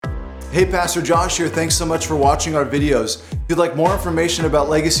Hey, Pastor Josh here. Thanks so much for watching our videos. If you'd like more information about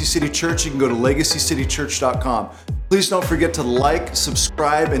Legacy City Church, you can go to legacycitychurch.com. Please don't forget to like,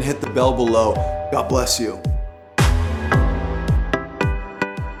 subscribe, and hit the bell below. God bless you.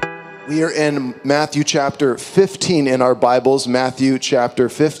 We are in Matthew chapter 15 in our Bibles, Matthew chapter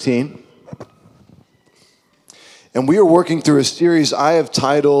 15. And we are working through a series I have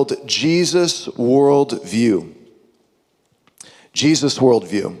titled Jesus Worldview. Jesus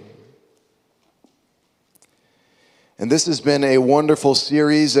Worldview. And this has been a wonderful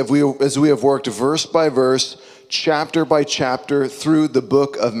series as we have worked verse by verse, chapter by chapter through the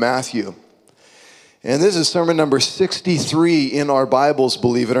book of Matthew. And this is sermon number 63 in our Bibles,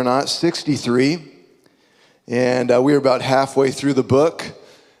 believe it or not, 63. And we're about halfway through the book,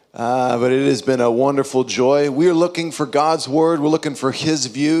 but it has been a wonderful joy. We are looking for God's word. We're looking for his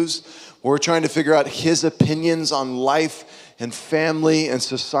views. We're trying to figure out his opinions on life and family and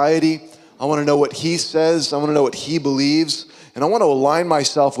society. I want to know what he says. I want to know what he believes. And I want to align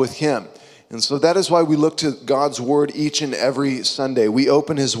myself with him. And so that is why we look to God's word each and every Sunday. We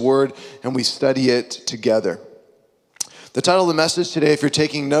open his word and we study it together. The title of the message today, if you're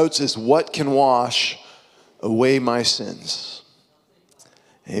taking notes, is What Can Wash Away My Sins?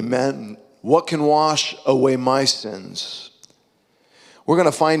 Amen. What can wash away my sins? We're going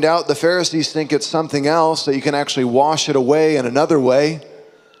to find out. The Pharisees think it's something else, that you can actually wash it away in another way.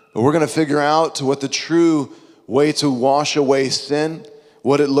 But we're going to figure out what the true way to wash away sin,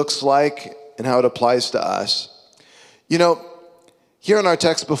 what it looks like, and how it applies to us. You know, here in our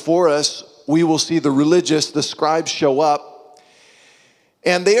text before us, we will see the religious, the scribes show up,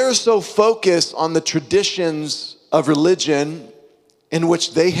 and they are so focused on the traditions of religion in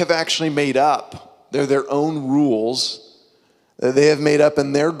which they have actually made up. They're their own rules that they have made up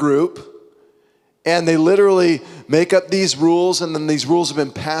in their group. And they literally make up these rules, and then these rules have been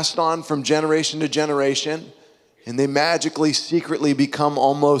passed on from generation to generation, and they magically, secretly become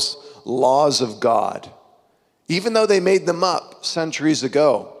almost laws of God, even though they made them up centuries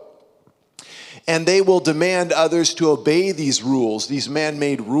ago. And they will demand others to obey these rules, these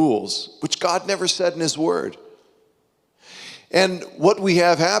man-made rules, which God never said in his word. And what we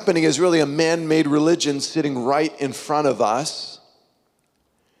have happening is really a man-made religion sitting right in front of us.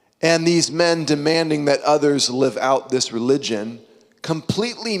 And these men demanding that others live out this religion,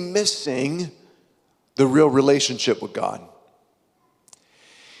 completely missing the real relationship with God.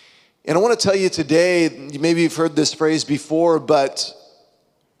 And I want to tell you today, maybe you've heard this phrase before, but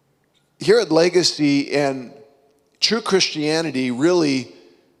here at Legacy, and true Christianity really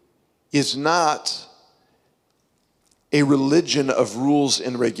is not a religion of rules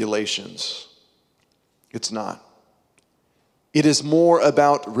and regulations. It's not. It is more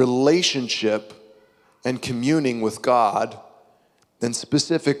about relationship and communing with God than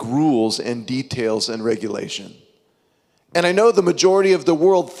specific rules and details and regulation. And I know the majority of the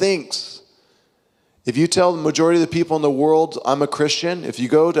world thinks, if you tell the majority of the people in the world, I'm a Christian, if you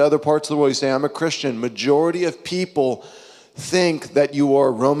go to other parts of the world, you say, I'm a Christian, majority of people think that you are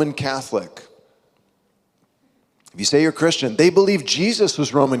Roman Catholic. If you say you're Christian, they believe Jesus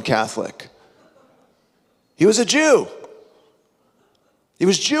was Roman Catholic. He was a Jew. He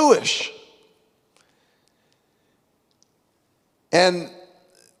was Jewish. And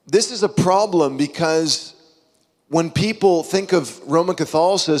this is a problem because when people think of Roman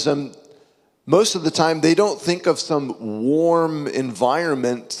Catholicism, most of the time they don't think of some warm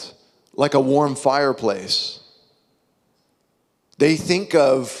environment like a warm fireplace. They think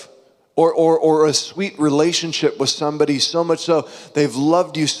of or a sweet relationship with somebody, so much so they've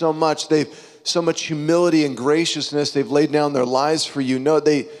loved you so much, they've so much humility and graciousness, they've laid down their lives for you. No,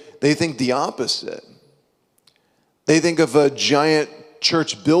 they think the opposite. They think of a giant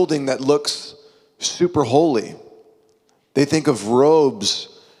church building that looks super holy. They think of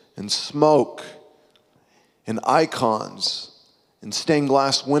robes and smoke and icons and stained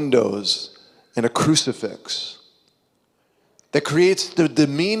glass windows and a crucifix that creates the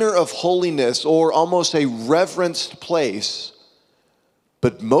demeanor of holiness or almost a reverenced place.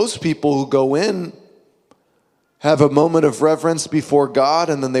 But most people who go in have a moment of reverence before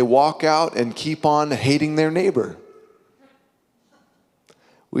God, and then they walk out and keep on hating their neighbor.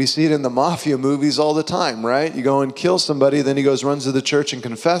 We see it in the mafia movies all the time, right? You go and kill somebody, then he runs to the church and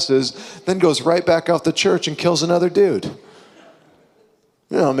confesses, then goes right back out the church and kills another dude.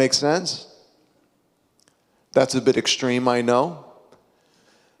 You know, it makes sense. That's a bit extreme, I know.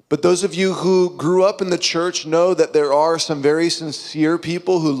 But those of you who grew up in the church know that there are some very sincere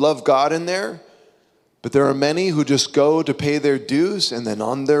people who love God in there, but there are many who just go to pay their dues and then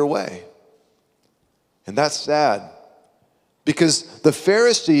on their way. And that's sad. Because the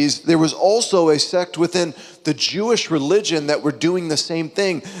Pharisees, there was also a sect within the Jewish religion that were doing the same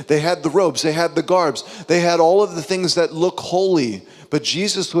thing. They had the robes, they had the garbs, they had all of the things that look holy. But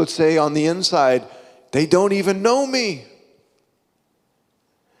Jesus would say on the inside, they don't even know me.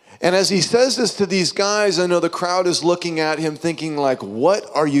 And as he says this to these guys, I know the crowd is looking at him thinking like, what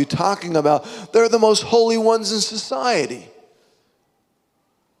are you talking about? They're the most holy ones in society.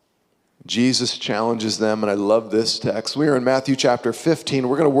 Jesus challenges them, and I love this text. We are in Matthew chapter 15.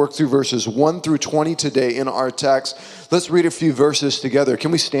 We're going to work through verses 1 through 20 today in our text. Let's read a few verses together.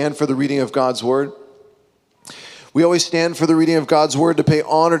 Can we stand for the reading of God's word? We always stand for the reading of God's word to pay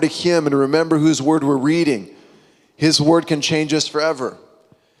honor to him and remember whose word we're reading. His word can change us forever.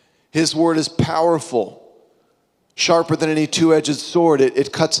 His word is powerful, sharper than any two-edged sword.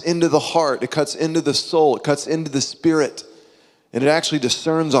 It cuts into the heart, it cuts into the soul, it cuts into the spirit, and it actually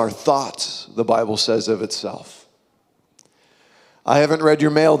discerns our thoughts, the Bible says of itself. I haven't read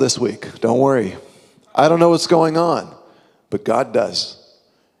your mail this week, don't worry. I don't know what's going on, but God does.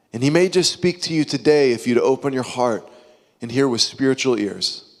 And he may just speak to you today if you'd open your heart and hear with spiritual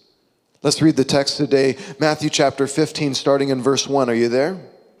ears. Let's read the text today, Matthew chapter 15, starting in verse 1. Are you there?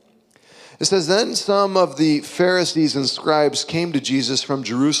 It says, then some of the Pharisees and scribes came to Jesus from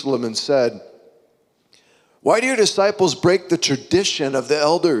Jerusalem and said, why do your disciples break the tradition of the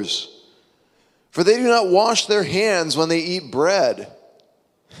elders? For they do not wash their hands when they eat bread.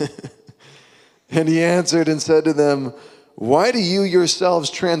 And he answered and said to them, why do you yourselves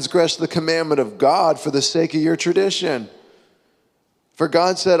transgress the commandment of God for the sake of your tradition? For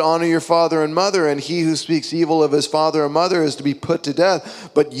God said, honor your father and mother, and he who speaks evil of his father or mother is to be put to death.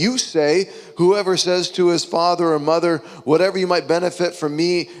 But you say, whoever says to his father or mother, whatever you might benefit from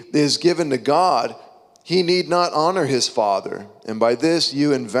me is given to God, he need not honor his father. And by this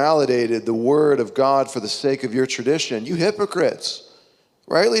you invalidated the word of God for the sake of your tradition. You hypocrites!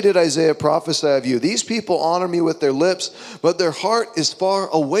 Rightly did Isaiah prophesy of you. These people honor me with their lips, but their heart is far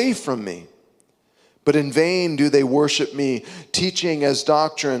away from me. But in vain do they worship me, teaching as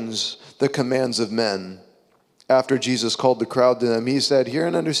doctrines the commands of men. After Jesus called the crowd to them, he said, hear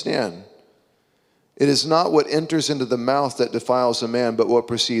and understand. It is not what enters into the mouth that defiles a man, but what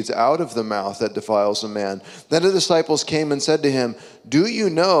proceeds out of the mouth that defiles a man. Then the disciples came and said to him, do you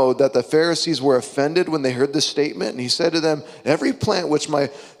know that the Pharisees were offended when they heard this statement? And he said to them, every plant which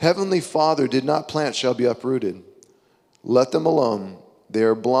my heavenly Father did not plant shall be uprooted. Let them alone. They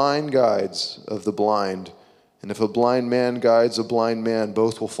are blind guides of the blind. And if a blind man guides a blind man,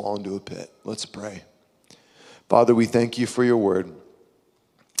 both will fall into a pit. Let's pray. Father, we thank you for your word.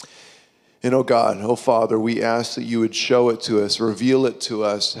 And oh God, oh Father, we ask that you would show it to us, reveal it to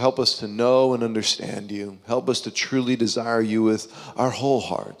us, help us to know and understand you. Help us to truly desire you with our whole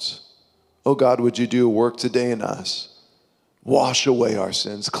hearts. Oh God, would you do a work today in us? Wash away our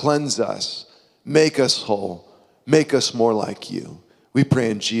sins, cleanse us, make us whole, make us more like you. We pray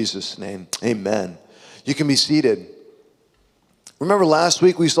in Jesus' name, amen. You can be seated. Remember last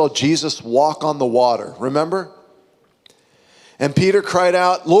week we saw Jesus walk on the water, remember? And Peter cried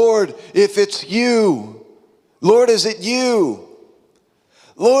out, Lord, if it's you, Lord, is it you?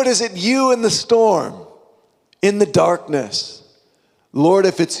 Lord, is it you in the storm, in the darkness? Lord,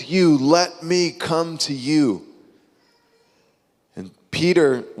 if it's you, let me come to you. And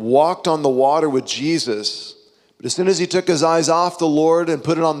Peter walked on the water with Jesus, but as soon as he took his eyes off the Lord and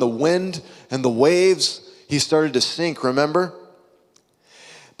put it on the wind and the waves, he started to sink, remember?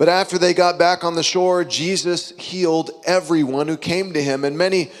 But after they got back on the shore, Jesus healed everyone who came to him, and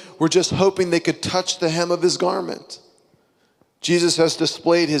many were just hoping they could touch the hem of his garment. Jesus has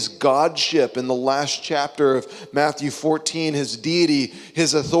displayed his godship in the last chapter of Matthew 14, his deity,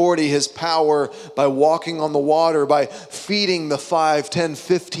 his authority, his power by walking on the water, by feeding the 5, 10,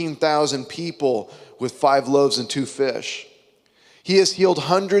 15,000 people with 5 loaves and 2 fish. He has healed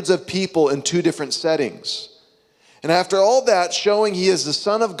hundreds of people in 2 different settings. And after all that, showing he is the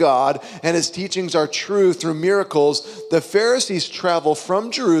Son of God and his teachings are true through miracles, the Pharisees travel from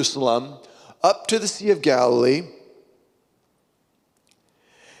Jerusalem up to the Sea of Galilee,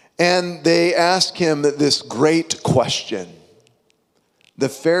 and they ask him this great question. The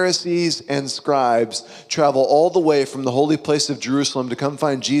Pharisees and scribes travel all the way from the holy place of Jerusalem to come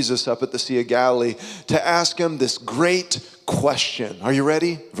find Jesus up at the Sea of Galilee to ask him this great question. Are you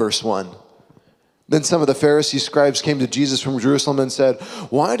ready? Verse 1. Then some of the Pharisee scribes came to Jesus from Jerusalem and said,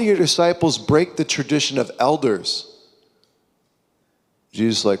 why do your disciples break the tradition of elders?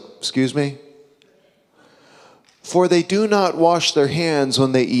 Jesus like, excuse me? For they do not wash their hands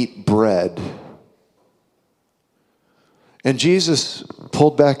when they eat bread. And Jesus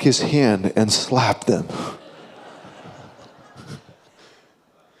pulled back his hand and slapped them.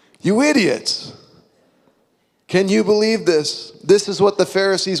 You idiots. Can you believe this? This is what the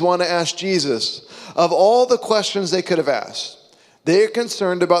Pharisees want to ask Jesus. Of all the questions they could have asked, they are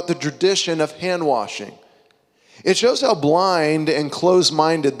concerned about the tradition of hand washing. It shows how blind and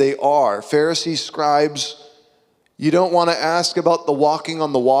closed-minded they are. Pharisees, scribes, you don't want to ask about the walking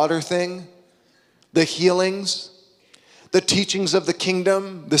on the water thing, the healings, the teachings of the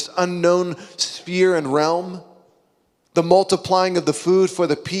kingdom, this unknown sphere and realm, the multiplying of the food for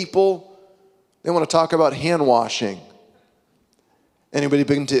the people. They want to talk about hand washing. Anybody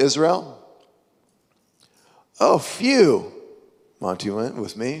been to Israel? Oh, few. Monty went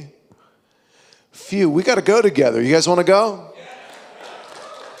with me. Few. We got to go together. You guys want to go?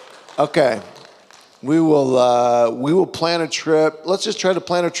 Okay. We will plan a trip. Let's just try to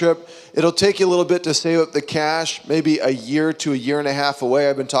plan a trip. It'll take you a little bit to save up the cash, maybe a year to a year and a half away.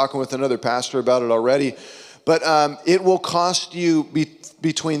 I've been talking with another pastor about it already. But it will cost you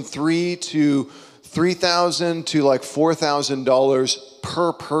between $3,000 to like $4,000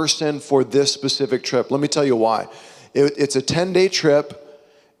 per person for this specific trip. Let me tell you why. It's a 10-day trip.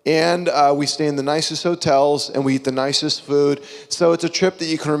 And we stay in the nicest hotels, and we eat the nicest food. So it's a trip that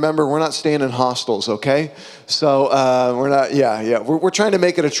you can remember. We're not staying in hostels, okay? So we're not, We're trying to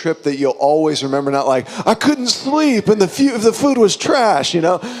make it a trip that you'll always remember, not like, I couldn't sleep and the food was trash, you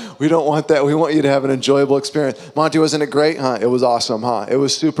know? We don't want that. We want you to have an enjoyable experience. Monty, wasn't it great? Huh? It was awesome, huh? It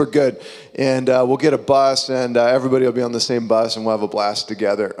was super good. And we'll get a bus, and everybody will be on the same bus, and we'll have a blast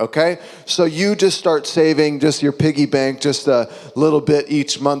together, okay? So you just start saving just your piggy bank, just a little bit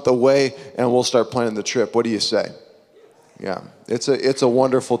each month away, and we'll start planning the trip. What do you say? Yeah, it's a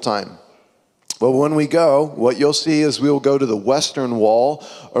wonderful time. Well, when we go, what you'll see is we'll go to the Western Wall,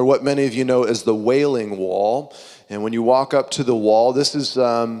 or what many of you know as the Wailing Wall. And when you walk up to the wall, this is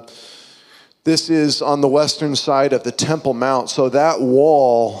on the western side of the Temple Mount. So that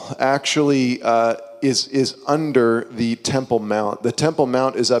wall actually is under the Temple Mount. The Temple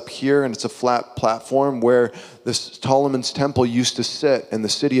Mount is up here, and it's a flat platform where the Solomon's Temple used to sit, and the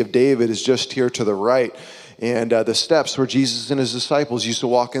city of David is just here to the right. And the steps where Jesus and his disciples used to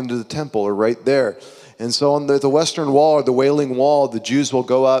walk into the temple are right there. And so on the Western Wall, or the Wailing Wall, the Jews will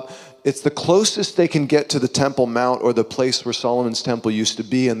go up. It's the closest they can get to the Temple Mount, or the place where Solomon's temple used to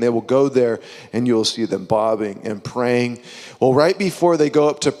be, and they will go there, and you'll see them bobbing and praying. Well, right before they go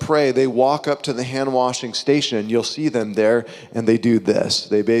up to pray, they walk up to the hand washing station, and you'll see them there, and they do this.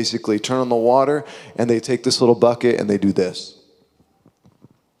 They basically turn on the water, and they take this little bucket, and they do this.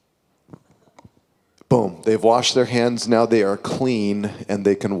 Boom, they've washed their hands, now they are clean, and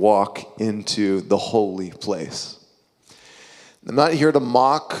they can walk into the holy place. I'm not here to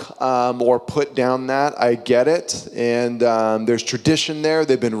mock or put down that. I get it, and there's tradition there.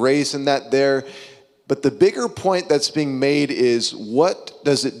 They've been raised in that there. But the bigger point that's being made is, what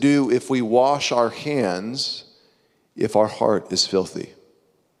does it do if we wash our hands if our heart is filthy?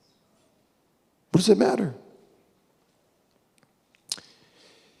 What does it matter?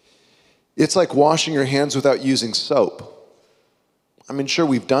 It's like washing your hands without using soap. I mean, sure,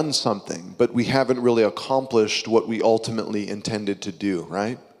 we've done something, but we haven't really accomplished what we ultimately intended to do,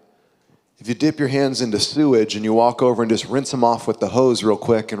 right? If you dip your hands into sewage and you walk over and just rinse them off with the hose real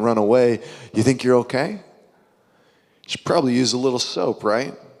quick and run away, you think you're okay? You should probably use a little soap,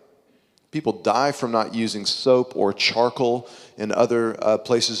 right? People die from not using soap or charcoal in other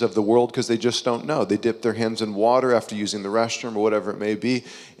places of the world because they just don't know. They dip their hands in water after using the restroom or whatever it may be,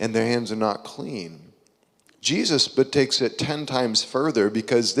 and their hands are not clean. Jesus but takes it 10 times further,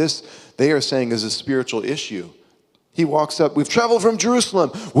 because this, they are saying, is a spiritual issue. He walks up, we've traveled from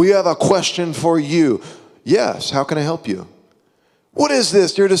Jerusalem. We have a question for you. Yes, how can I help you? What is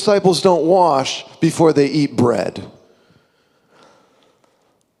this? Your disciples don't wash before they eat bread.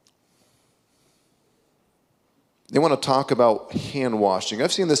 They want to talk about hand washing.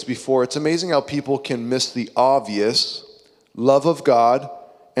 I've seen this before. It's amazing how people can miss the obvious love of God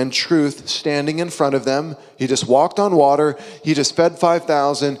and truth standing in front of them. He just walked on water. He just fed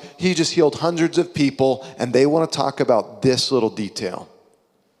 5,000. He just healed hundreds of people. And they want to talk about this little detail,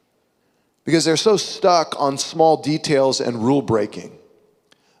 because they're so stuck on small details and rule breaking.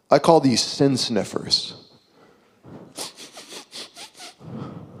 I call these sin sniffers.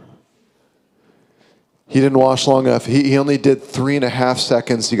 He didn't wash long enough. He only did 3.5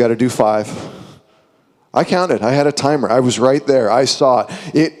 seconds. You got to do 5. I counted. I had a timer. I was right there. I saw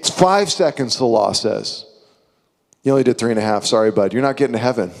it. It's 5 seconds, the law says. You only did 3.5. Sorry, bud. You're not getting to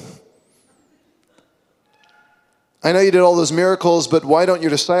heaven. I know you did all those miracles, but why don't your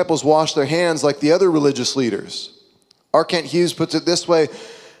disciples wash their hands like the other religious leaders? R. Kent Hughes puts it this way.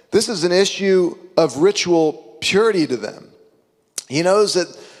 This is an issue of ritual purity to them. He knows that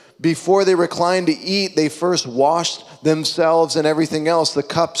Before they reclined to eat, they first washed themselves and everything else, the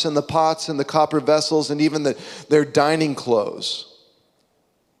cups and the pots and the copper vessels and even their dining clothes.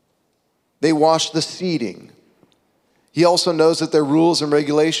 They washed the seating. He also knows that their rules and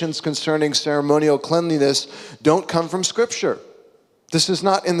regulations concerning ceremonial cleanliness don't come from Scripture. This is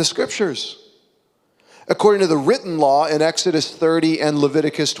not in the Scriptures. According to the written law in Exodus 30 and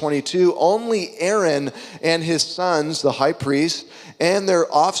Leviticus 22, only Aaron and his sons, the high priest, and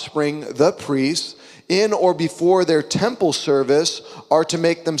their offspring, the priests, in or before their temple service are to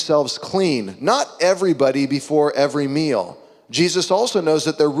make themselves clean. Not everybody before every meal. Jesus also knows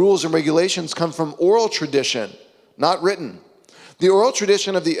that their rules and regulations come from oral tradition, not written. The oral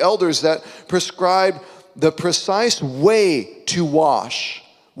tradition of the elders that prescribe the precise way to wash,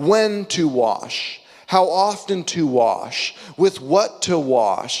 when to wash, how often to wash, with what to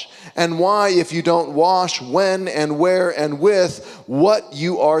wash, and why, if you don't wash, when and where and with, what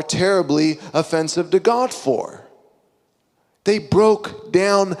you are terribly offensive to God for. They broke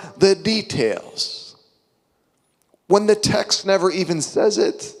down the details when the text never even says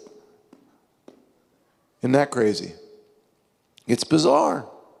it. Isn't that crazy? It's bizarre,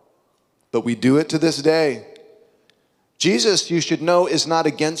 but we do it to this day. Jesus, you should know, is not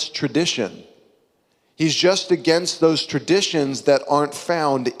against tradition. He's just against those traditions that aren't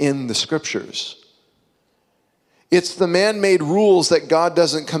found in the Scriptures. It's the man-made rules that God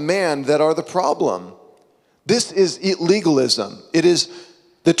doesn't command that are the problem. This is legalism. It is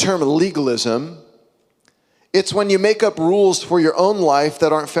the term legalism. It's when you make up rules for your own life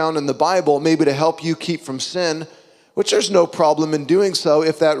that aren't found in the Bible, maybe to help you keep from sin, which there's no problem in doing so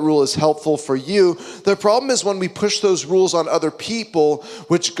if that rule is helpful for you. The problem is when we push those rules on other people,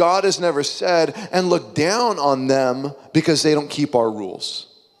 which God has never said, and look down on them because they don't keep our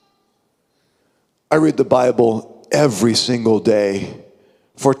rules. I read the Bible every single day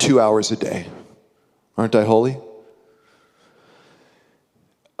for 2 hours a day. Aren't I holy?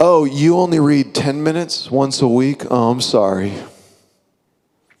 Oh, you only read 10 minutes once a week? Oh, I'm sorry.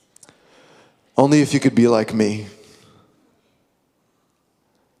 Only if you could be like me.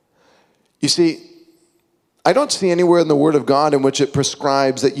 You see, I don't see anywhere in the Word of God in which it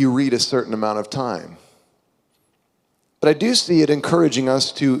prescribes that you read a certain amount of time. But I do see it encouraging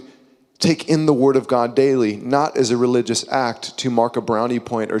us to take in the Word of God daily, not as a religious act to mark a brownie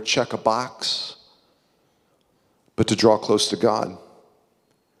point or check a box, but to draw close to God.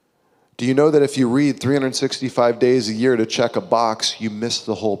 Do you know that if you read 365 days a year to check a box, you miss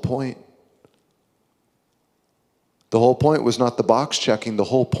the whole point? The whole point was not the box checking. The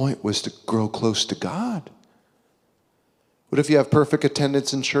whole point was to grow close to God. What if you have perfect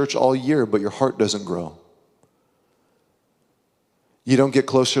attendance in church all year, but your heart doesn't grow? You don't get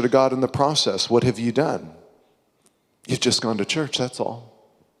closer to God in the process. What have you done? You've just gone to church, that's all.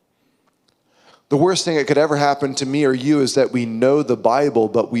 The worst thing that could ever happen to me or you is that we know the Bible,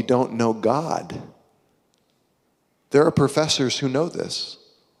 but we don't know God. There are professors who know this.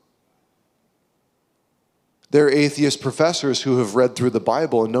 There are atheist professors who have read through the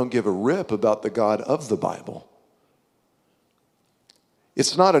Bible and don't give a rip about the God of the Bible.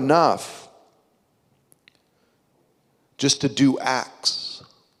 It's not enough just to do acts.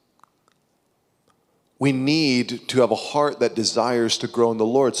 We need to have a heart that desires to grow in the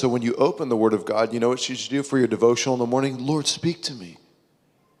Lord. So when you open the Word of God, you know what you should do for your devotional in the morning? Lord, speak to me.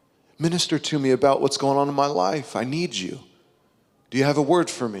 Minister to me about what's going on in my life. I need you. Do you have a word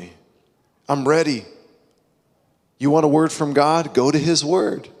for me? I'm ready. You want a word from God? Go to His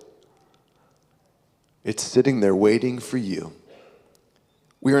Word. It's sitting there waiting for you.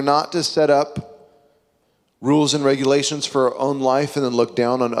 We are not to set up rules and regulations for our own life and then look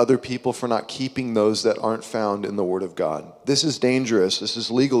down on other people for not keeping those that aren't found in the Word of God. This is dangerous. This is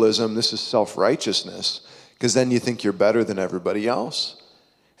legalism. This is self-righteousness, because then you think you're better than everybody else.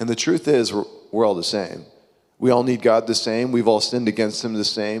 And the truth is, we're all the same. We all need God the same. We've all sinned against Him the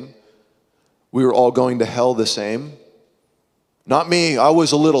same. We were all going to hell the same. Not me. I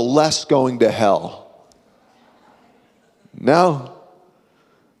was a little less going to hell. No.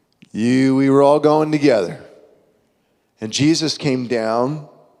 We were all going together. And Jesus came down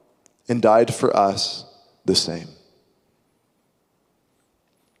and died for us the same.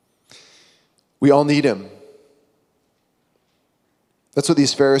 We all need Him. That's what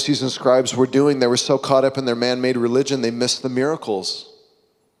these Pharisees and scribes were doing. They were so caught up in their man-made religion, they missed the miracles.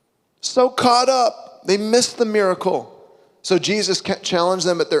 So caught up, they missed the miracle. So Jesus challenged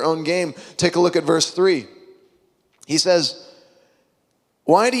them at their own game. Take a look at verse 3. He says,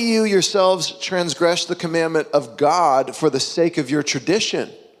 "Why do you yourselves transgress the commandment of God for the sake of your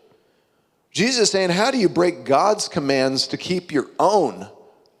tradition?" Jesus is saying, how do you break God's commands to keep your own?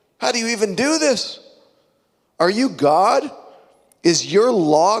 How do you even do this? Are you God? Is your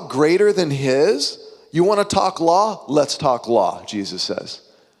law greater than his? You want to talk law? Let's talk law, Jesus says.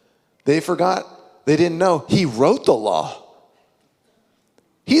 They forgot. They didn't know. He wrote the law.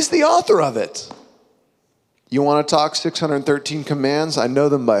 He's the author of it. You want to talk 613 commands? I know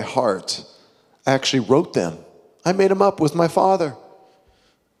them by heart. I actually wrote them. I made them up with my Father.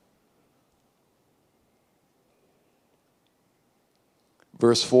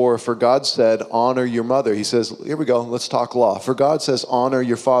 Verse 4, for God said, honor your mother. He says, here we go, let's talk law. For God says, honor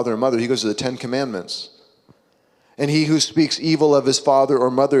your father and mother. He goes to the 10 Commandments. And he who speaks evil of his father or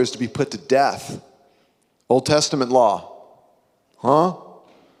mother is to be put to death. Old Testament law. Huh?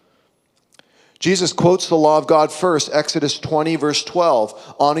 Jesus quotes the law of God first, Exodus 20, verse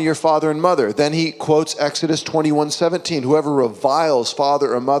 12. Honor your father and mother. Then he quotes Exodus 21, 17. Whoever reviles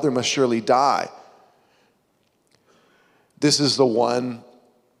father or mother must surely die. This is the one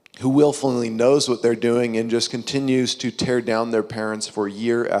who willfully knows what they're doing and just continues to tear down their parents for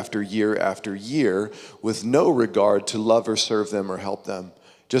year after year after year with no regard to love or serve them or help them.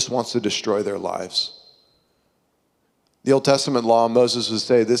 Just wants to destroy their lives. The Old Testament law, Moses would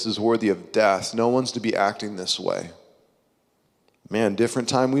say, this is worthy of death. No one's to be acting this way. Man, different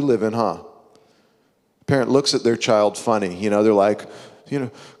time we live in, huh? A parent looks at their child funny. You know, they're like, you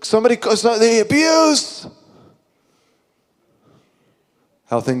know, they abuse.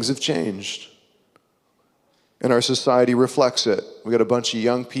 How things have changed. And our society reflects it. We got a bunch of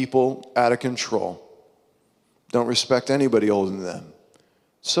young people out of control. Don't respect anybody older than them.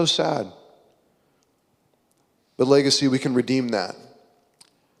 So sad. But Legacy, we can redeem that.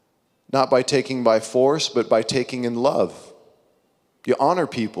 Not by taking by force, but by taking in love. You honor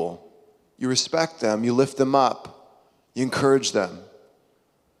people. You respect them. You lift them up. You encourage them.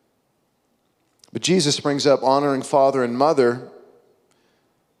 But Jesus brings up honoring father and mother.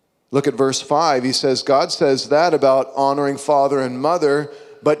 Look at verse 5. He says, God says that about honoring father and mother,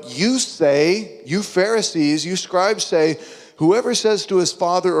 but you say, you Pharisees, you scribes say, whoever says to his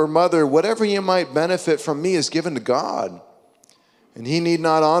father or mother, whatever you might benefit from me is given to God, and he need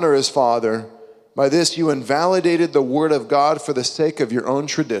not honor his father. By this you invalidated the word of God for the sake of your own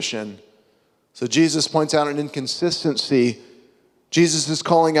tradition. So Jesus points out an inconsistency. Jesus is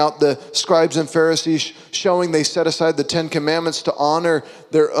calling out the scribes and Pharisees, showing they set aside the 10 Commandments to honor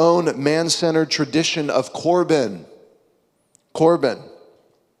their own man-centered tradition of Corban. Corban.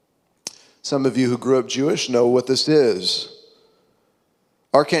 Some of you who grew up Jewish know what this is.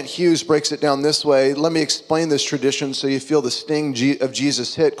 R. Kent Hughes breaks it down this way. Let me explain this tradition so you feel the sting of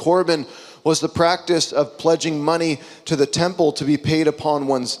Jesus hit. Corban was the practice of pledging money to the temple to be paid upon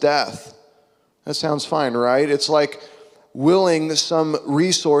one's death. That sounds fine, right? It's like willing some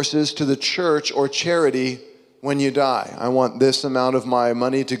resources to the church or charity when you die. I want this amount of my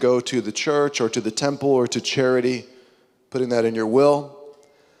money to go to the church or to the temple or to charity. Putting that in your will.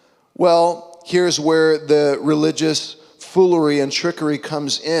 Well, here's where the religious foolery and trickery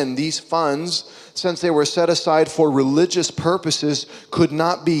comes in. These funds, since they were set aside for religious purposes, could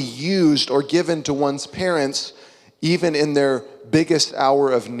not be used or given to one's parents even in their biggest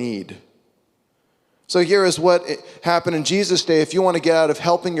hour of need. So here is what happened in Jesus' day. If you want to get out of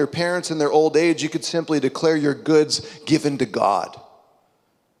helping your parents in their old age, you could simply declare your goods given to God.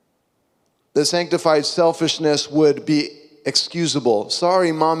 The sanctified selfishness would be excusable.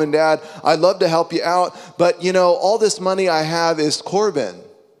 Sorry, mom and dad, I'd love to help you out, but you know, all this money I have is Corban.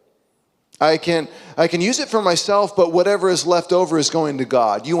 I can use it for myself, but whatever is left over is going to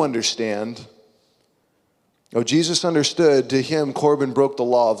God. You understand. Oh, Jesus understood. To him, Corban broke the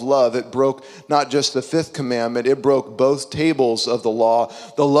law of love. It broke not just the 5th commandment, it broke both tables of the law,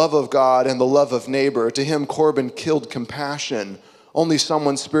 the love of God and the love of neighbor. To him, Corban killed compassion. Only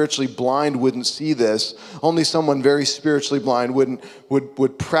someone spiritually blind wouldn't see this. Only someone very spiritually blind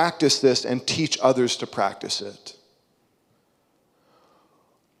would practice this and teach others to practice it.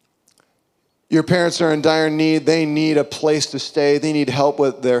 Your parents are in dire need. They need a place to stay. They need help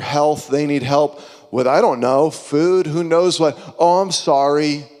with their health. They need help with, I don't know, food. Who knows what? Oh, I'm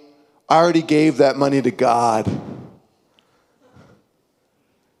sorry. I already gave that money to God.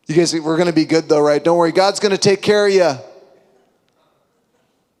 You guys, we're going to be good though, right? Don't worry. God's going to take care of you.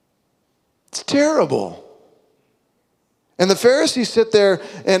 It's terrible. And the Pharisees sit there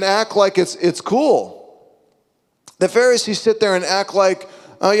and act like it's cool. The Pharisees sit there and act like,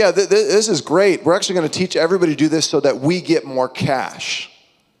 oh yeah, this is great. We're actually going to teach everybody to do this so that we get more cash.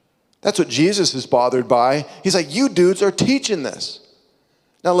 That's what Jesus is bothered by. He's like, you dudes are teaching this.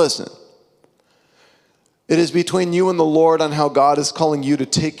 Now listen. It is between you and the Lord on how God is calling you to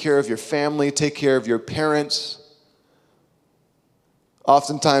take care of your family, take care of your parents.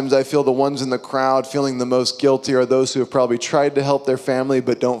 Oftentimes I feel the ones in the crowd feeling the most guilty are those who have probably tried to help their family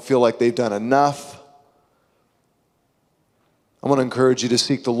but don't feel like they've done enough. I want to encourage you to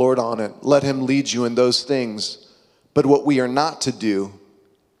seek the Lord on it. Let him lead you in those things. But what we are not to do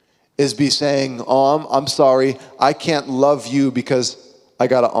is be saying, oh, I'm sorry, I can't love you because I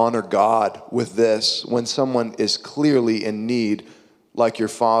got to honor God with this, when someone is clearly in need, like your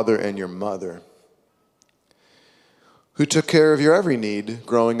father and your mother, who took care of your every need,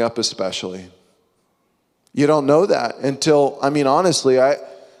 growing up especially. You don't know that until, honestly,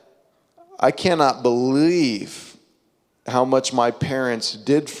 I cannot believe how much my parents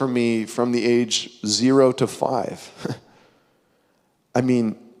did for me from the age 0 to 5.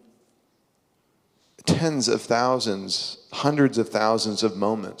 Tens of thousands, hundreds of thousands of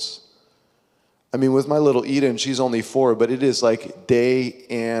moments. With my little Eden, she's only 4, but it is like day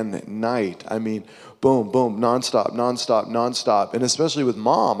and night. Boom, boom, nonstop, nonstop, nonstop. And especially with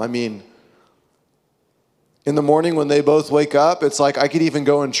mom, in the morning when they both wake up, it's like I could even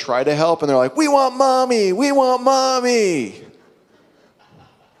go and try to help, and they're like, we want mommy, we want mommy.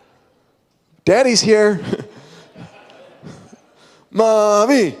 Daddy's here.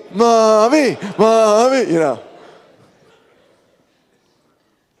 Mommy, mommy, mommy,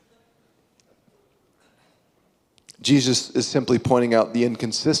 Jesus is simply pointing out the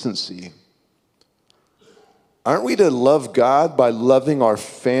inconsistency. Aren't we to love God by loving our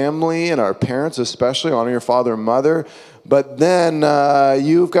family and our parents, especially honor your father and mother? But then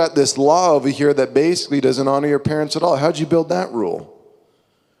you've got this law over here that basically doesn't honor your parents at all. How'd you build that rule?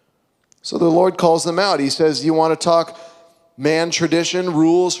 So the Lord calls them out. He says, you want to talk man tradition,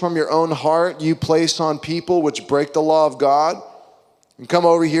 rules from your own heart you place on people which break the law of God? And come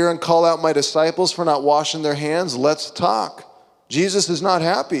over here and call out my disciples for not washing their hands? Let's talk. Jesus is not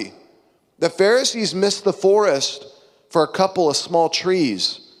happy. The Pharisees missed the forest for a couple of small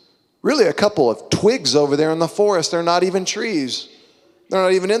trees. Really a couple of twigs over there in the forest. They're not even trees. They're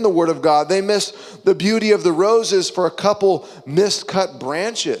not even in the Word of God. They miss the beauty of the roses for a couple miscut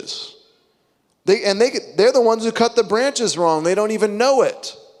branches. They're the ones who cut the branches wrong. They don't even know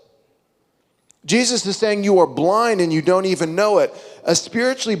it. Jesus is saying you are blind and you don't even know it. A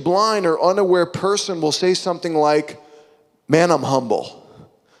spiritually blind or unaware person will say something like, man, I'm humble.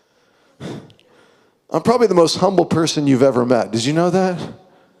 I'm probably the most humble person you've ever met. Did you know that?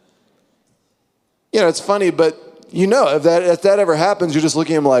 It's funny, but if that ever happens, you're just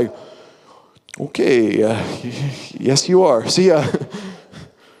looking at him like, okay, yes you are. See,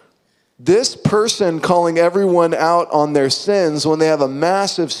 this person calling everyone out on their sins when they have a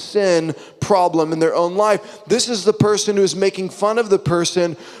massive sin problem in their own life. This is the person who is making fun of the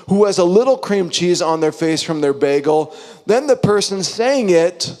person who has a little cream cheese on their face from their bagel. Then the person saying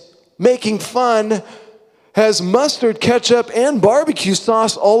it, making fun, has mustard, ketchup, and barbecue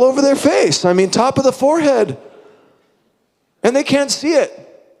sauce all over their face. Top of the forehead. And they can't see it,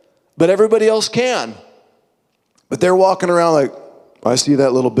 but everybody else can. But they're walking around like, I see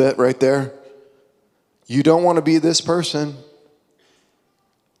that little bit right there. You don't want to be this person.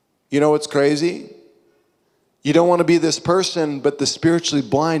 You know what's crazy? You don't want to be this person, but the spiritually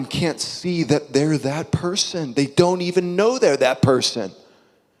blind can't see that they're that person. They don't even know they're that person.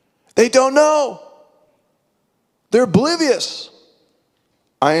 They don't know. They're oblivious.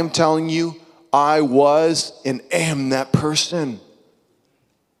 I am telling you, I was and am that person.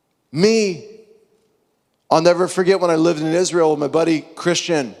 Me. I'll never forget when I lived in Israel with my buddy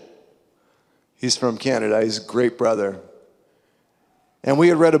Christian. He's from Canada. He's a great brother. And we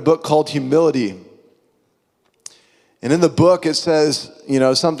had read a book called Humility. And in the book it says,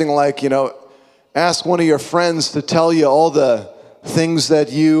 something like, ask one of your friends to tell you all the things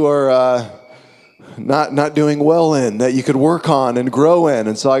that you are not doing well in, that you could work on and grow in.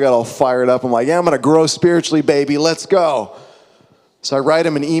 And so I got all fired up. I'm like, yeah, I'm going to grow spiritually, baby. Let's go. So I write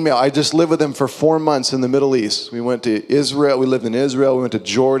him an email. I just lived with him for 4 months in the Middle East. We went to Israel. We lived in Israel. We went to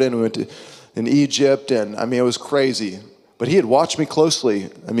Jordan. We went in Egypt. And it was crazy. But he had watched me closely.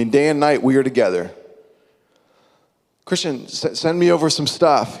 Day and night we were together. Christian, send me over some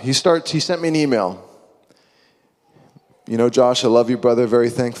stuff. He sent me an email. Josh, I love you, brother. Very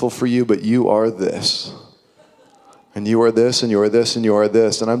thankful for you, but you are this. And you are this, and you are this, and you are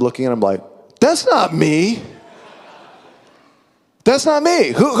this. And I'm looking at him like, that's not me. That's not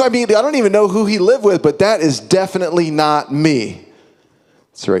me. I don't even know who he lived with, but that is definitely not me.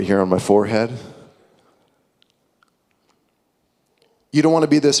 It's right here on my forehead. You don't want to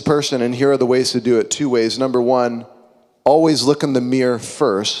be this person, and here are the ways to do it. 2 ways. Number 1, always look in the mirror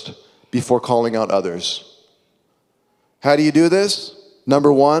first before calling out others. How do you do this?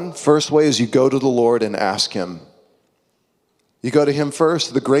 Number 1, first way is you go to the Lord and ask him. You go to him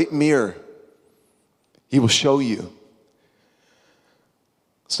first, the great mirror. He will show you.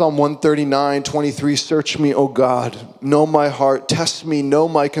 Psalm 139:23, search me, O God, know my heart, test me, know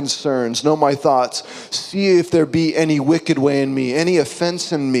my concerns, know my thoughts. See if there be any wicked way in me, any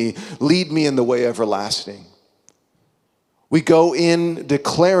offense in me, lead me in the way everlasting. We go in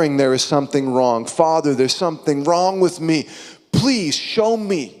declaring there is something wrong. Father, there's something wrong with me. Please show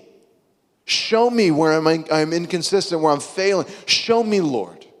me. Show me where I'm inconsistent, where I'm failing. Show me,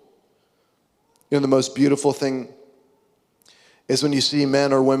 Lord. You know, the most beautiful thing is when you see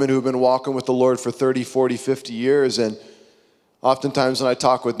men or women who have been walking with the Lord for 30, 40, 50 years. And oftentimes when I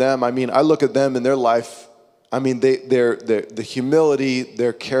talk with them, I look at them in their life. The humility,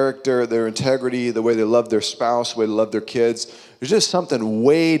 their character, their integrity, the way they love their spouse, the way they love their kids. There's just something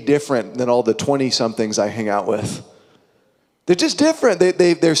way different than all the 20-somethings I hang out with. They're just different.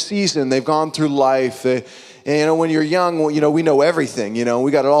 They're seasoned. They've gone through life. And when you're young, we know everything.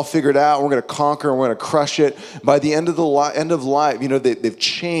 We got it all figured out. We're going to conquer and we're going to crush it. By the end of life, they've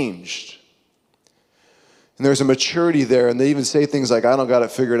changed. And there's a maturity there, and they even say things like, I don't got it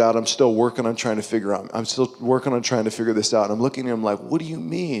figured out. I'm still working on trying to figure this out. And I'm looking at them like, what do you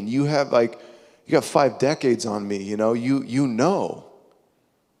mean? You got 5 decades on me, you know.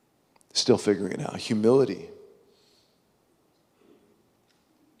 Still figuring it out. Humility.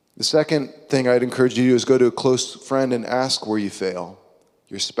 The second thing I'd encourage you to do is go to a close friend and ask where you fail.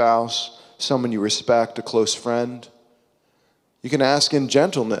 Your spouse, someone you respect, a close friend. You can ask in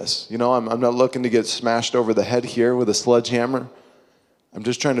gentleness. I'm not looking to get smashed over the head here with a sledgehammer. I'm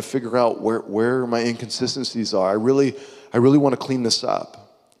just trying to figure out where my inconsistencies are. I really want to clean this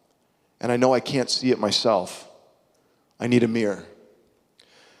up. And I know I can't see it myself. I need a mirror.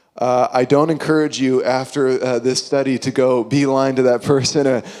 I don't encourage you after this study to go beeline to that person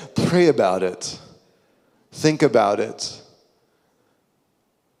and pray about it. Think about it.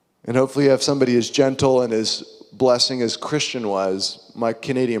 And hopefully you have somebody as gentle and as blessing as Christian was, my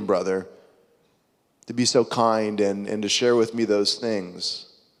Canadian brother, to be so kind and to share with me those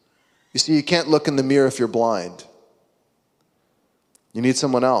things. You see, you can't look in the mirror if you're blind. You need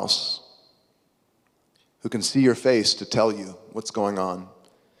someone else who can see your face to tell you what's going on.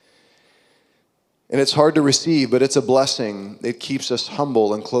 And it's hard to receive, but it's a blessing. It keeps us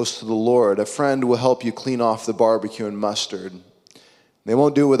humble and close to the Lord. A friend will help you clean off the barbecue and mustard. They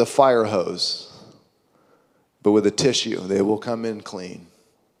won't do it with a fire hose, but with a tissue. They will come in clean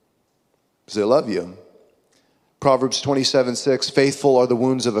because they love you. Proverbs 27:6, faithful are the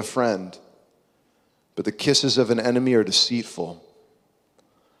wounds of a friend, but the kisses of an enemy are deceitful.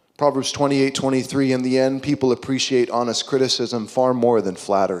 Proverbs 28:23, in the end, people appreciate honest criticism far more than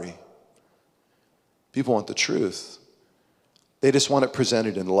flattery. People want the truth. They just want it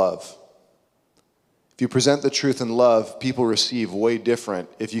presented in love. If you present the truth in love, people receive way different.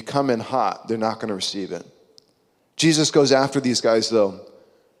 If you come in hot, they're not going to receive it. Jesus goes after these guys, though,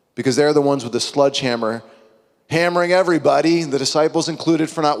 because they're the ones with the sledgehammer hammering everybody, the disciples included,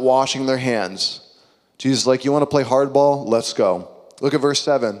 for not washing their hands. Jesus is like, you want to play hardball? Let's go. Look at verse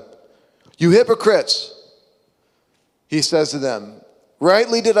 7. You hypocrites, he says to them,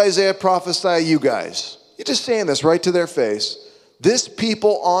 rightly did Isaiah prophesy you guys. You're just saying this right to their face. This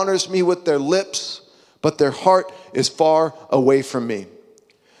people honors me with their lips, but their heart is far away from me.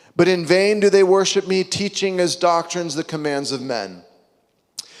 But in vain do they worship me, teaching as doctrines the commands of men.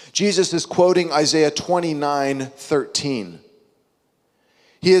 Jesus is quoting Isaiah 29:13.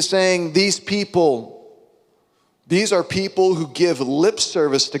 He is saying these are people who give lip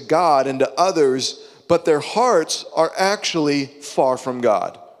service to God and to others, but their hearts are actually far from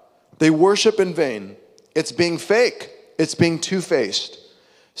God. They worship in vain. It's being fake. It's being two-faced.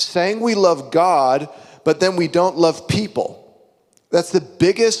 Saying we love God, but then we don't love people. That's the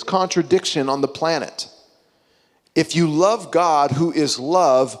biggest contradiction on the planet. If you love God, who is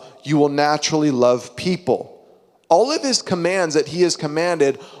love, you will naturally love people. All of his commands that he has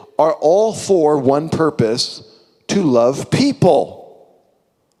commanded are all for one purpose, to love people.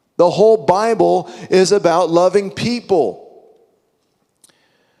 The whole Bible is about loving people.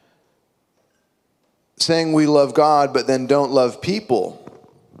 Saying we love God, but then don't love people.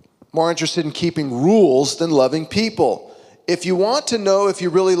 More interested in keeping rules than loving people. If you want to know if you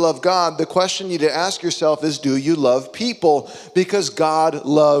really love God, the question you need to ask yourself is, do you love people? Because God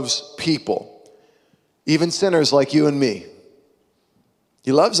loves people. Even sinners like you and me.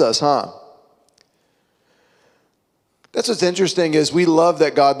 He loves us, huh? That's what's interesting is we love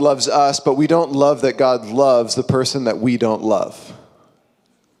that God loves us, but we don't love that God loves the person that we don't love.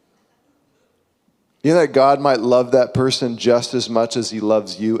 You know that God might love that person just as much as he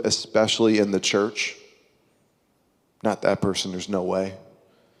loves you, especially in the church? Not that person, there's no way.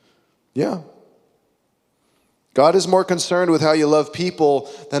 Yeah. God is more concerned with how you love people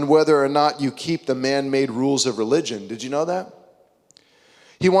than whether or not you keep the man-made rules of religion. Did you know that?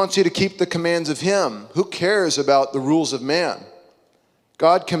 He wants you to keep the commands of Him. Who cares about the rules of man?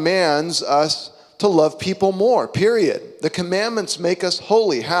 God commands us to love people more, period. The commandments make us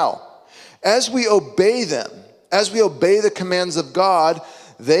holy. How? As we obey them, as we obey the commands of God,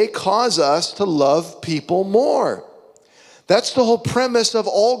 they cause us to love people more. That's the whole premise of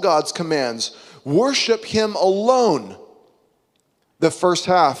all God's commands. Worship Him alone. The first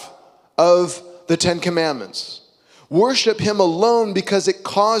half of the Ten Commandments. Worship Him alone because it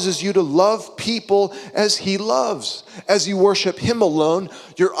causes you to love people as He loves. As you worship Him alone,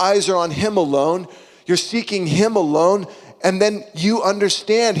 your eyes are on Him alone, you're seeking Him alone, and then you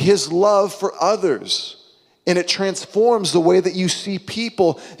understand His love for others. And it transforms the way that you see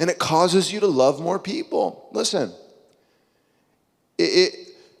people, and it causes you to love more people. Listen,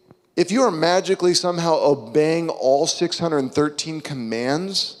 if you are magically somehow obeying all 613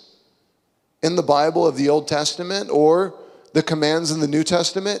 commands in the Bible of the Old Testament or the commands in the New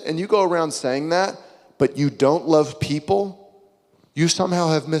Testament, and you go around saying that, but you don't love people, you somehow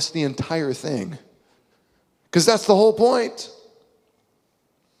have missed the entire thing. Because that's the whole point.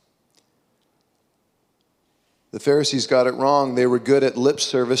 The Pharisees got it wrong. They were good at lip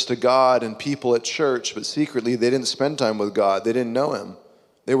service to God and people at church, but secretly they didn't spend time with God. They didn't know Him.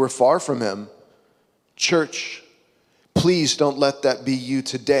 They were far from Him. Church, please don't let that be you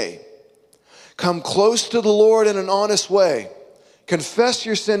today. Come close to the Lord in an honest way. Confess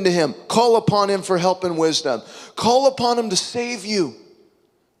your sin to Him. Call upon Him for help and wisdom. Call upon Him to save you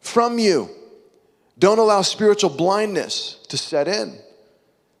from you. Don't allow spiritual blindness to set in.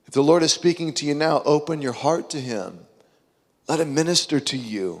 If the Lord is speaking to you now, open your heart to Him. Let Him minister to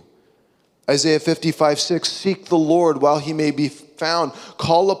you. Isaiah 55:6, seek the Lord while He may be found.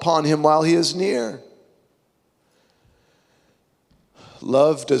 Call upon Him while He is near.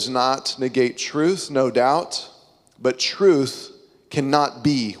 Love does not negate truth, no doubt, but truth cannot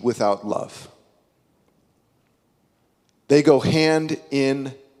be without love. They go hand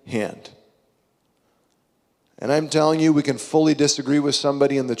in hand. And I'm telling you, we can fully disagree with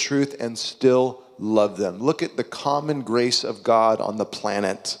somebody in the truth and still love them. Look at the common grace of God on the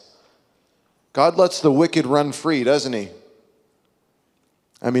planet. God lets the wicked run free, doesn't He?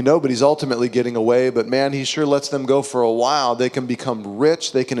 I mean, nobody's ultimately getting away, but man, He sure lets them go for a while. They can become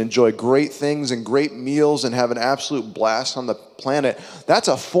rich. They can enjoy great things and great meals and have an absolute blast on the planet. That's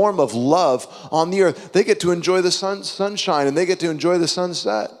a form of love on the earth. They get to enjoy the sunshine and they get to enjoy the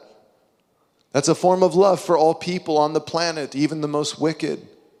sunset. That's a form of love for all people on the planet, even the most wicked.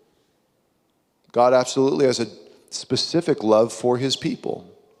 God absolutely has a specific love for His people,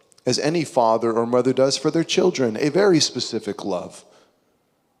 as any father or mother does for their children, a very specific love.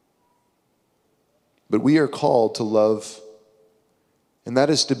 But we are called to love, and that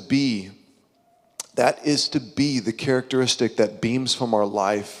is to be the characteristic that beams from our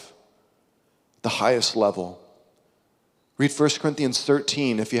life, the highest level. Read 1 Corinthians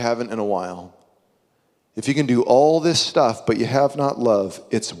 13 if you haven't in a while. If you can do all this stuff, but you have not love,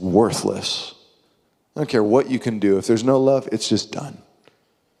 it's worthless. I don't care what you can do. If there's no love, it's just done.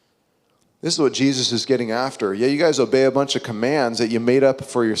 This is what Jesus is getting after. Yeah, you guys obey a bunch of commands that you made up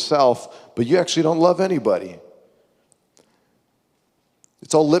for yourself, but you actually don't love anybody.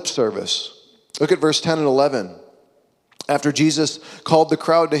 It's all lip service. Look at verse 10 and 11. After Jesus called the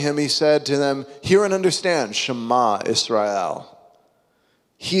crowd to Him, He said to them, hear and understand, Shema Israel.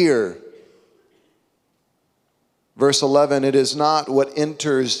 Hear. Verse 11, it is not what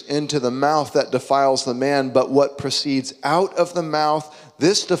enters into the mouth that defiles the man, but what proceeds out of the mouth,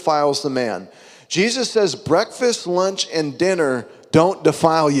 this defiles the man. Jesus says breakfast, lunch, and dinner don't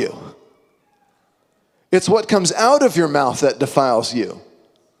defile you. It's what comes out of your mouth that defiles you. And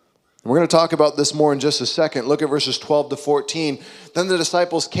we're going to talk about this more in just a second. Look at verses 12 to 14. Then the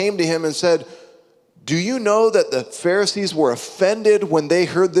disciples came to Him and said, do you know that the Pharisees were offended when they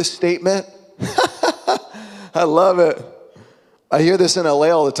heard this statement? I love it. I hear this in LA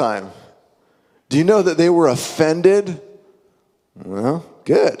all the time. Do you know that they were offended? Well,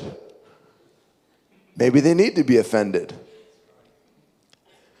 good. Maybe they need to be offended.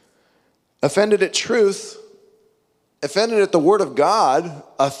 Offended at truth, offended at the Word of God,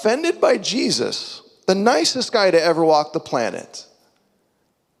 offended by Jesus, the nicest guy to ever walk the planet.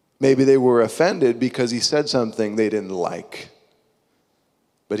 Maybe they were offended because He said something they didn't like.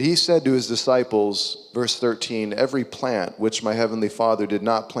 But He said to His disciples, verse 13, every plant which my heavenly Father did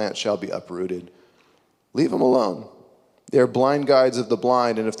not plant shall be uprooted. Leave them alone. They are blind guides of the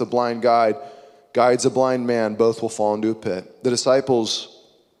blind, and if the blind guide guides a blind man, both will fall into a pit. The disciples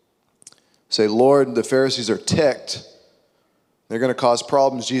say, Lord, the Pharisees are ticked. They're going to cause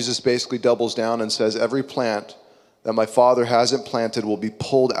problems. Jesus basically doubles down and says, every plant that my Father hasn't planted will be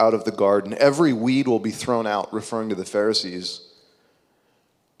pulled out of the garden. Every weed will be thrown out, referring to the Pharisees.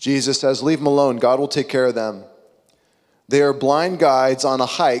 Jesus says, leave them alone. God will take care of them. They are blind guides on a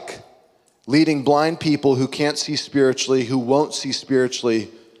hike, leading blind people who can't see spiritually, who won't see spiritually.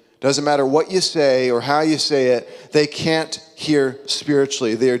 Doesn't matter what you say or how you say it, they can't hear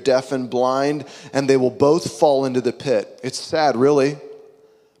spiritually. They are deaf and blind, and they will both fall into the pit. It's sad, really.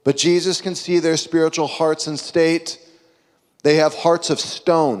 But Jesus can see their spiritual hearts and state. They have hearts of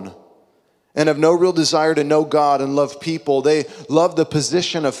stone and have no real desire to know God and love people. They love the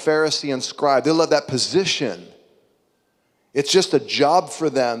position of Pharisee and scribe. They love that position. It's just a job for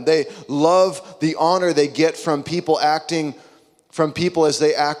them. They love the honor they get from people as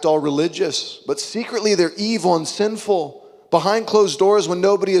they act all religious. But secretly they're evil and sinful. Behind closed doors when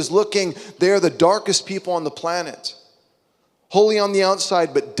nobody is looking, they are the darkest people on the planet. Holy on the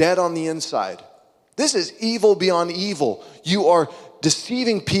outside, but dead on the inside. This is evil beyond evil. You are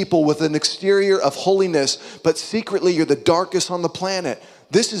deceiving people with an exterior of holiness, but secretly you're the darkest on the planet.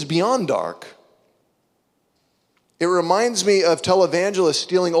 This is beyond dark. It reminds me of televangelists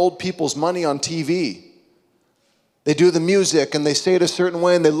stealing old people's money on TV. They do the music and they say it a certain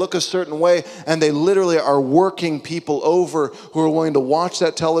way and they look a certain way, and they literally are working people over who are willing to watch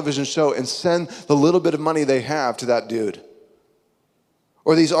that television show and send the little bit of money they have to that dude.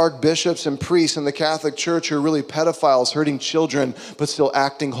 Or these archbishops and priests in the Catholic Church who are really pedophiles hurting children but still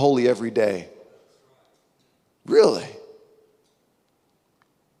acting holy every day. Really?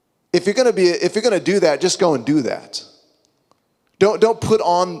 If you're going to do that, just go and do that. Don't put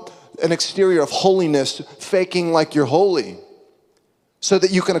on an exterior of holiness, faking like you're holy, so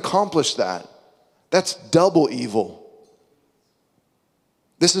that you can accomplish that. That's double evil.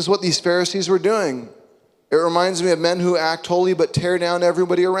 This is what these Pharisees were doing. It reminds me of men who act holy but tear down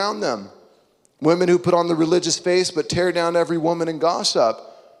everybody around them. Women who put on the religious face but tear down every woman and gossip.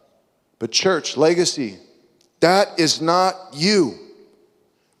 But church, legacy, that is not you.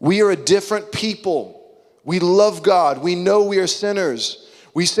 We are a different people. We love God. We know we are sinners.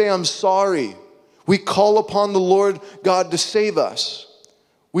 We say, I'm sorry. We call upon the Lord God to save us.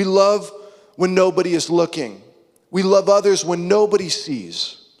 We love when nobody is looking. We love others when nobody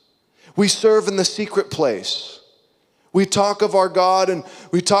sees. We serve in the secret place. We talk of our God and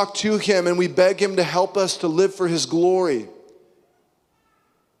we talk to Him and we beg Him to help us to live for His glory.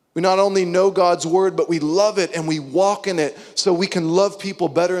 We not only know God's word, but we love it and we walk in it so we can love people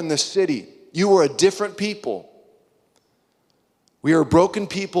better in this city. You are a different people. We are a broken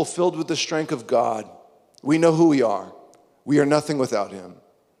people filled with the strength of God. We know who we are. We are nothing without Him.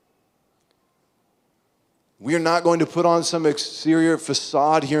 We are not going to put on some exterior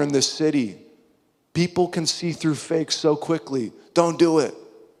facade here in this city. People can see through fakes so quickly. Don't do it.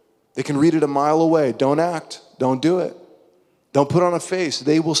 They can read it a mile away. Don't act. Don't do it. Don't put on a face.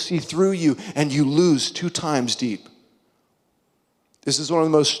 They will see through you and you lose 2 times deep. This is one of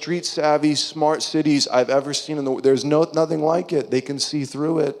the most street savvy, smart cities I've ever seen in the world. There's nothing like it. They can see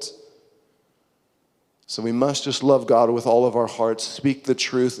through it. So we must just love God with all of our hearts, speak the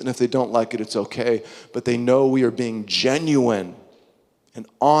truth, and if they don't like it, it's okay. But they know we are being genuine and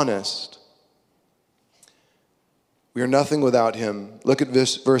honest. We are nothing without Him. Look at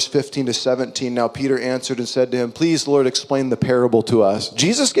this, verse 15 to 17. Now Peter answered and said to Him, please, Lord, explain the parable to us.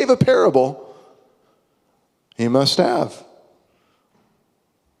 Jesus gave a parable. He must have.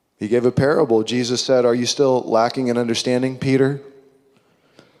 He gave a parable. Jesus said, are you still lacking in understanding, Peter?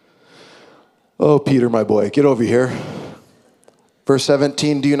 Oh, Peter, my boy, get over here. Verse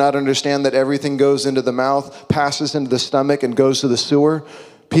 17, do you not understand that everything goes into the mouth, passes into the stomach, and goes to the sewer?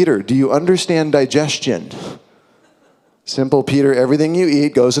 Peter, do you understand digestion? Simple, Peter, everything you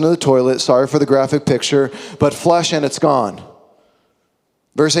eat goes into the toilet. Sorry for the graphic picture, but flush and it's gone.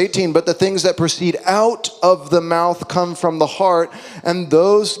 Verse 18, but the things that proceed out of the mouth come from the heart, and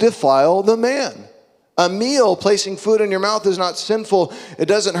those defile the man. A meal, placing food in your mouth, is not sinful. It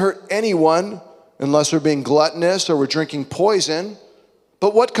doesn't hurt anyone unless we're being gluttonous or we're drinking poison.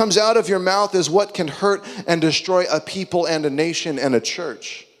 But what comes out of your mouth is what can hurt and destroy a people and a nation and a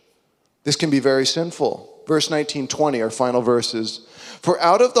church. This can be very sinful. Verse 19, 20, our final verses. For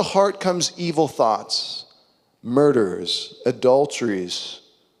out of the heart comes evil thoughts, murders, adulteries,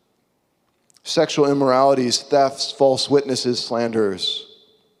 sexual immoralities, thefts, false witnesses, slanders.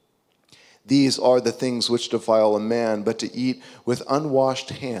 These are the things which defile a man, but to eat with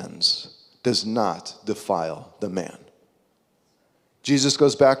unwashed hands does not defile the man. Jesus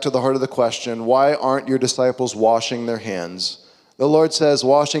goes back to the heart of the question, why aren't your disciples washing their hands? The Lord says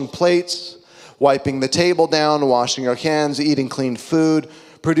washing plates, wiping the table down, washing our hands, eating clean food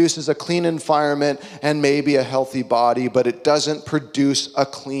produces a clean environment and maybe a healthy body, but it doesn't produce a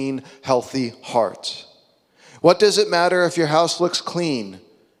clean, healthy heart. What does it matter if your house looks clean,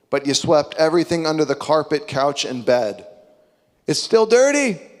 but you swept everything under the carpet, couch, and bed? It's still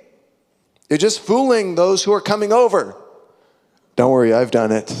dirty. You're just fooling those who are coming over. Don't worry, I've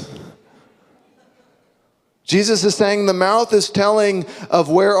done it. Jesus is saying the mouth is telling of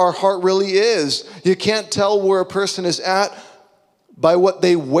where our heart really is. You can't tell where a person is at by what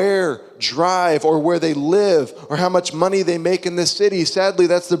they wear, drive, or where they live, or how much money they make in this city. Sadly,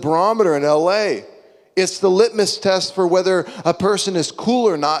 that's the barometer in LA. It's the litmus test for whether a person is cool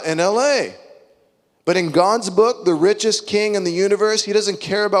or not in LA. But in God's book, the richest king in the universe, he doesn't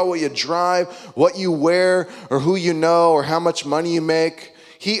care about what you drive, what you wear, or who you know, or how much money you make.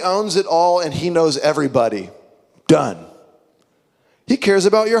 He owns it all, and he knows everybody. Done. He cares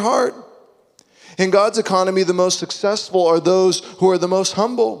about your heart. In God's economy, the most successful are those who are the most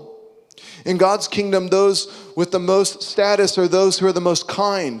humble. In God's kingdom, those with the most status are those who are the most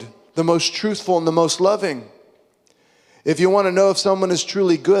kind, the most truthful, and the most loving. If you want to know if someone is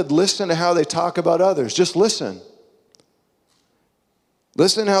truly good, listen to how they talk about others. Just listen.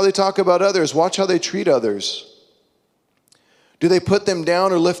 Listen how they talk about others. Watch how they treat others. Do they put them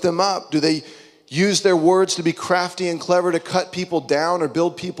down or lift them up? Do they use their words to be crafty and clever to cut people down or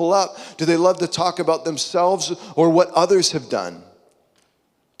build people up? Do they love to talk about themselves or what others have done?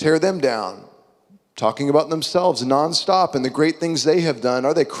 Tear them down, talking about themselves nonstop and the great things they have done.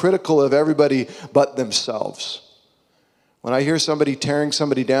 Are they critical of everybody but themselves? When I hear somebody tearing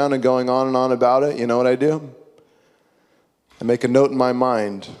somebody down and going on and on about it, you know what I do? I make a note in my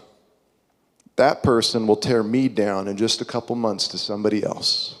mind. That person will tear me down in just a couple months to somebody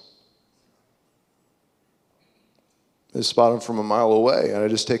else. I spot them from a mile away, and I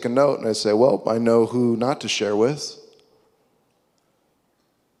just take a note, and I say, well, I know who not to share with.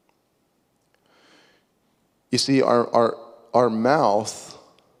 You see, our mouth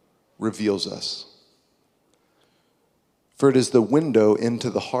reveals us. For it is the window into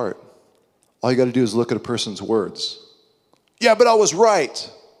the heart. All you got to do is look at a person's words. Yeah, but I was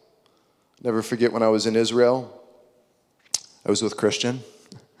right. Never forget when I was in Israel. I was with Christian,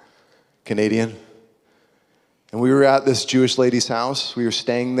 Canadian. And we were at this Jewish lady's house. We were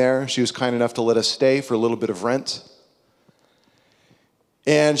staying there. She was kind enough to let us stay for a little bit of rent.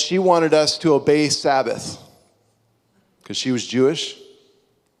 And she wanted us to obey Sabbath because she was Jewish.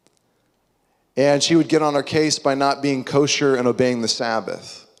 And she would get on our case by not being kosher and obeying the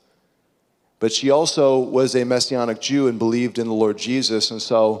Sabbath. But she also was a Messianic Jew and believed in the Lord Jesus. And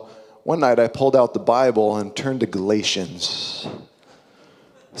so one night I pulled out the Bible and turned to Galatians.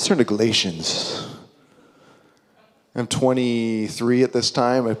 Let's turn to Galatians. I'm 23 at this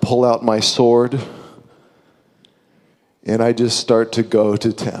time. I pull out my sword and I just start to go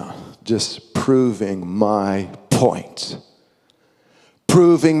to town, just proving my point.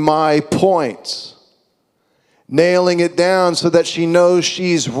 Proving my point. Nailing it down so that she knows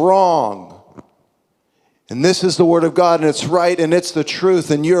she's wrong. And this is the word of God, and it's right, and it's the truth,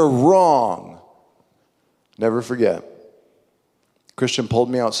 and you're wrong. Never forget. Christian pulled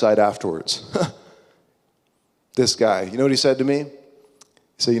me outside afterwards. This guy, you know what he said to me? He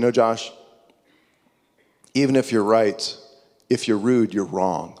said, you know, Josh, even if you're right, if you're rude, you're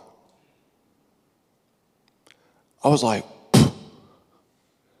wrong. I was like,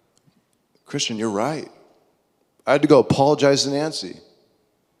 Christian, you're right. I had to go apologize to Nancy.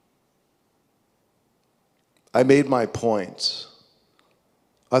 I made my point.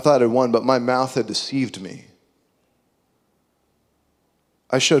 I thought I won, but my mouth had deceived me.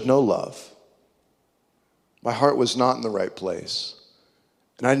 I showed no love. My heart was not in the right place.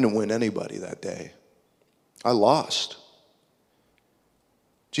 And I didn't win anybody that day. I lost.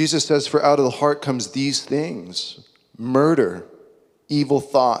 Jesus says, for out of the heart comes these things: murder, evil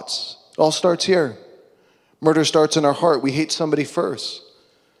thoughts. It all starts here. Murder starts in our heart. We hate somebody first.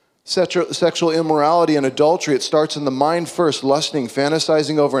 Sexual immorality and adultery, it starts in the mind first, lusting,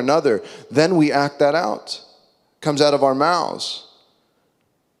 fantasizing over another. Then we act that out. It comes out of our mouths.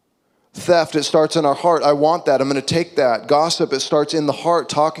 Theft, it starts in our heart. I want that. I'm going to take that. Gossip, it starts in the heart,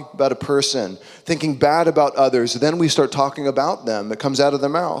 talking about a person, thinking bad about others. Then we start talking about them. It comes out of their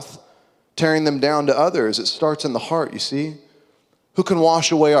mouth. Tearing them down to others. It starts in the heart, you see. Who can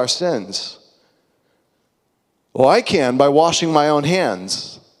wash away our sins? Well, I can by washing my own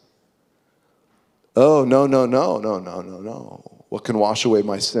hands. Oh, no. What can wash away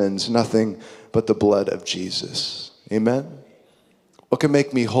my sins? Nothing but the blood of Jesus. Amen? What can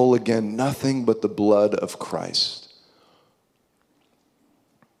make me whole again? Nothing but the blood of Christ.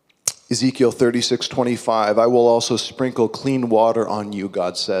 Ezekiel 36:25, I will also sprinkle clean water on you,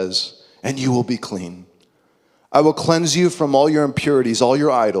 God says, and you will be clean. I will cleanse you from all your impurities, all your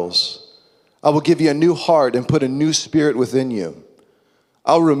idols. I will give you a new heart and put a new spirit within you.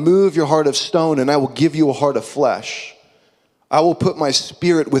 I'll remove your heart of stone and I will give you a heart of flesh. I will put my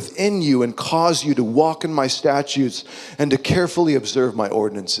spirit within you and cause you to walk in my statutes and to carefully observe my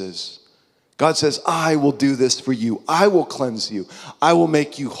ordinances. God says, I will do this for you. I will cleanse you. I will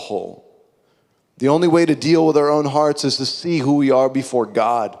make you whole. The only way to deal with our own hearts is to see who we are before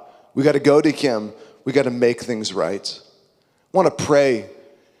God. We got to go to him. We got to make things right. I want to pray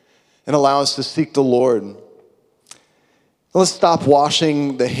and allow us to seek the Lord. Let's stop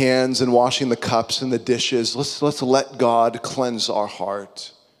washing the hands and washing the cups and the dishes. Let's let God cleanse our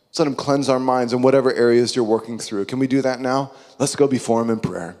heart. Let's let him cleanse our minds in whatever areas you're working through. Can we do that now? Let's go before him in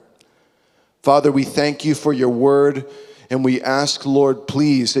prayer. Father, we thank you for your word, and we ask, Lord,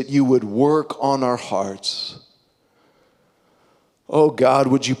 please, that you would work on our hearts. Oh God,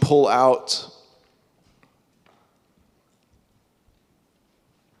 would you pull out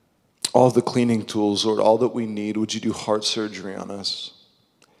all the cleaning tools, Lord, all that we need. Would you do heart surgery on us?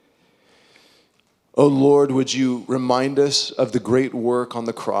 Oh Lord, would you remind us of the great work on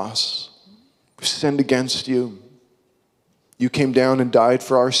the cross? We sinned against you. You came down and died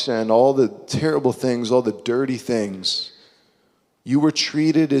for our sin, all the terrible things, all the dirty things. You were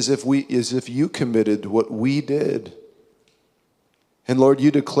treated as if you committed what we did. And Lord,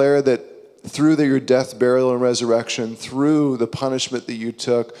 you declare that through your death, burial, and resurrection, through the punishment that you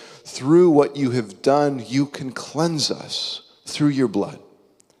took, through what you have done, you can cleanse us through your blood.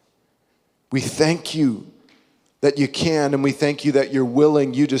 We thank you that you can, and we thank you that you're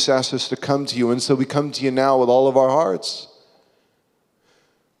willing. You just asked us to come to you, and so we come to you now with all of our hearts.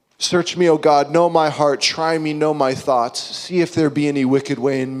 Search me, O God, know my heart, try me, know my thoughts, see if there be any wicked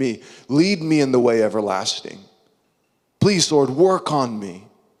way in me. Lead me in the way everlasting. Please, Lord, work on me.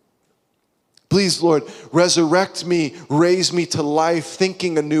 Please, Lord, resurrect me, raise me to life,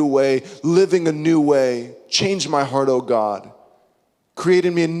 thinking a new way, living a new way. Change my heart, O God. Create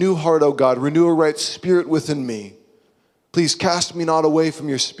in me a new heart, O God. Renew a right spirit within me. Please cast me not away from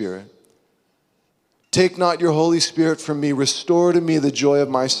your spirit. Take not your Holy Spirit from me. Restore to me the joy of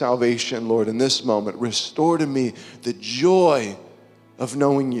my salvation, Lord, in this moment. Restore to me the joy of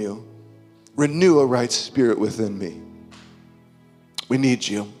knowing you. Renew a right spirit within me. We need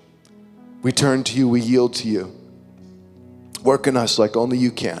you. We turn to you, we yield to you. Work in us like only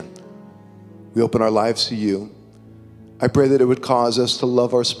you can. We open our lives to you. I pray that it would cause us to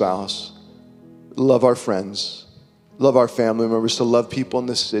love our spouse, love our friends, love our family members, to love people in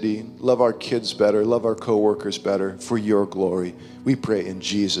this city, love our kids better, love our coworkers better for your glory. We pray in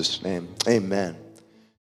Jesus' name. Amen.